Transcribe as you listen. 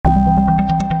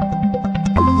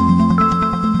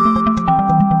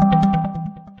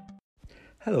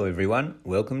Hello everyone,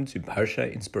 welcome to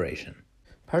Parsha Inspiration.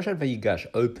 Parashat Vayigash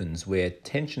opens where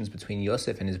tensions between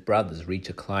Yosef and his brothers reach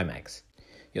a climax.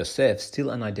 Yosef, still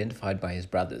unidentified by his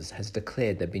brothers, has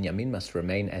declared that Binyamin must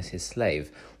remain as his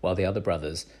slave while the other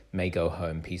brothers may go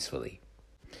home peacefully.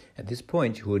 At this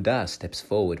point, Yehuda steps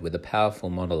forward with a powerful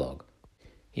monologue.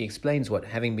 He explains what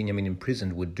having Binyamin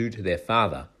imprisoned would do to their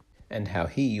father, and how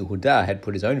he, Yehuda, had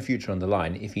put his own future on the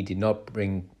line if he did not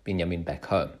bring Binyamin back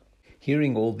home.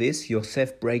 Hearing all this,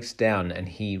 Yosef breaks down and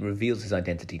he reveals his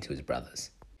identity to his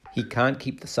brothers. He can't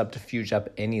keep the subterfuge up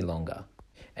any longer.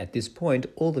 At this point,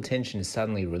 all the tension is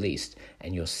suddenly released,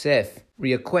 and Yosef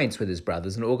reacquaints with his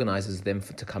brothers and organizes them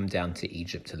to come down to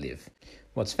Egypt to live.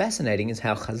 What's fascinating is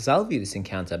how Chazal view this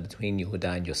encounter between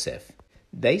Yehuda and Yosef.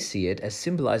 They see it as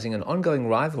symbolizing an ongoing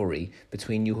rivalry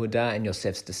between Yehuda and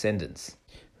Yosef's descendants.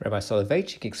 Rabbi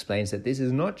Soloveitchik explains that this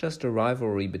is not just a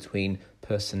rivalry between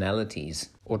personalities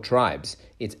or tribes.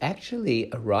 It's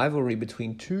actually a rivalry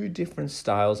between two different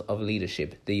styles of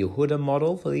leadership, the Yehuda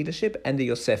model for leadership and the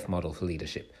Yosef model for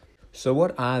leadership. So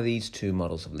what are these two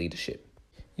models of leadership?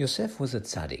 Yosef was a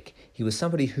tzaddik. He was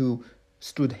somebody who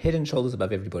stood head and shoulders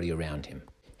above everybody around him.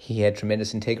 He had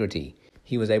tremendous integrity.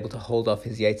 He was able to hold off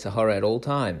his Yetzer Hara at all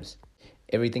times.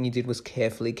 Everything he did was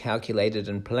carefully calculated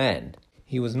and planned.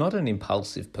 He was not an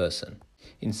impulsive person.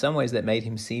 In some ways that made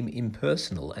him seem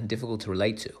impersonal and difficult to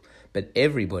relate to, but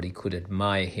everybody could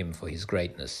admire him for his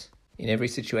greatness. In every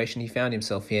situation he found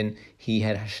himself in, he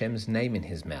had Hashem's name in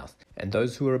his mouth, and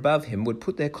those who were above him would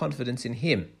put their confidence in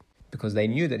him, because they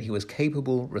knew that he was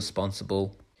capable,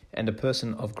 responsible, and a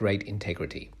person of great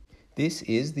integrity. This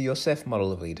is the Yosef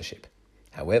model of leadership.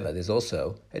 However, there's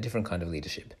also a different kind of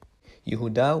leadership.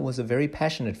 Yehuda was a very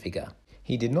passionate figure.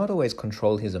 He did not always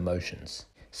control his emotions.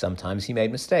 Sometimes he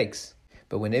made mistakes,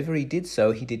 but whenever he did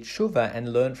so, he did tshuva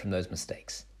and learned from those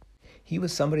mistakes. He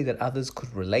was somebody that others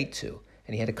could relate to,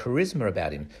 and he had a charisma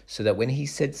about him so that when he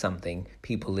said something,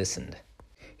 people listened.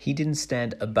 He didn't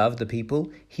stand above the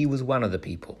people, he was one of the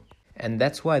people. And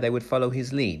that's why they would follow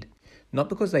his lead. Not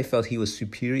because they felt he was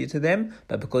superior to them,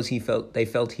 but because they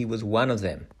felt he was one of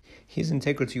them. His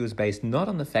integrity was based not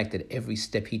on the fact that every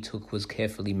step he took was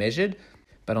carefully measured,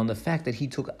 but on the fact that he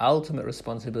took ultimate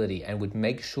responsibility and would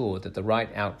make sure that the right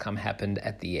outcome happened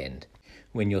at the end.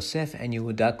 When Yosef and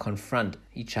Yehuda confront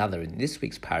each other in this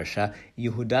week's parasha,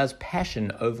 Yehuda's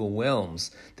passion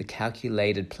overwhelms the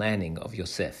calculated planning of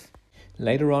Yosef.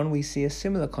 Later on, we see a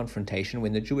similar confrontation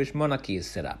when the Jewish monarchy is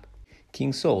set up.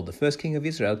 King Saul, the first king of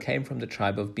Israel, came from the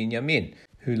tribe of Binyamin,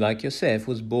 who, like Yosef,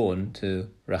 was born to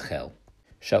Rachel.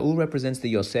 Shaul represents the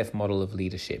Yosef model of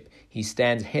leadership. He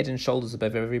stands head and shoulders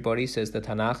above everybody, says the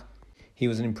Tanakh. He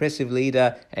was an impressive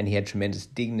leader and he had tremendous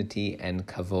dignity and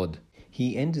kavod.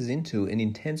 He enters into an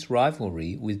intense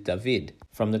rivalry with David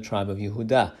from the tribe of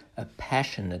Yehuda, a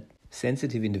passionate,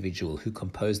 sensitive individual who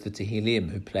composed the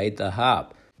Tehillim, who played the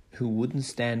harp, who wouldn't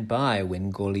stand by when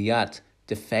Goliath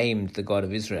defamed the God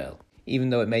of Israel,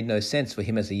 even though it made no sense for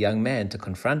him as a young man to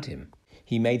confront him.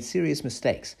 He made serious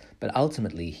mistakes, but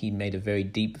ultimately he made a very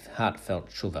deep, heartfelt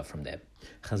tshuva from them.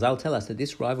 Chazal tell us that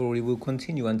this rivalry will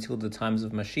continue until the times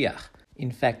of Mashiach. In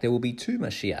fact, there will be two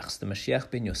Mashiachs, the Mashiach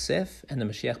ben Yosef and the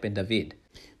Mashiach ben David.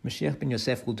 Mashiach ben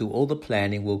Yosef will do all the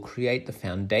planning, will create the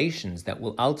foundations that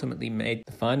will ultimately make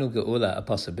the final Geula a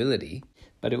possibility,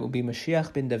 but it will be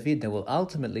Mashiach ben David that will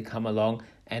ultimately come along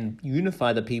and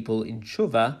unify the people in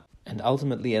tshuva and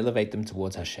ultimately elevate them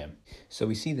towards Hashem. So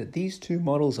we see that these two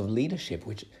models of leadership,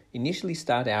 which initially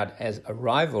start out as a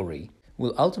rivalry,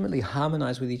 will ultimately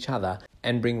harmonize with each other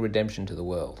and bring redemption to the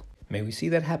world. May we see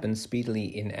that happen speedily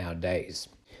in our days.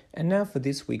 And now for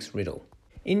this week's riddle.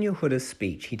 In Yehuda's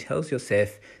speech, he tells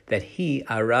Yosef that he,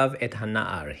 Arav et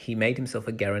Hana'ar, he made himself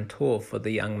a guarantor for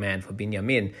the young man, for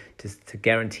Binyamin, to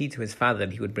guarantee to his father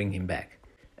that he would bring him back.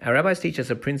 Our rabbis teach us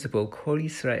a principle, Kol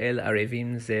Yisrael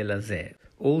Arevim Zeh Lazeh.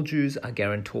 All Jews are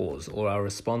guarantors or are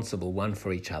responsible one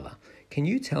for each other. Can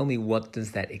you tell me what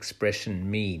does that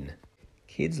expression mean?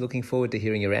 Kids, looking forward to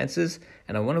hearing your answers,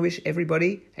 and I want to wish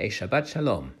everybody a Shabbat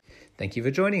Shalom. Thank you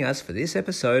for joining us for this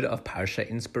episode of Parsha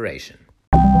Inspiration.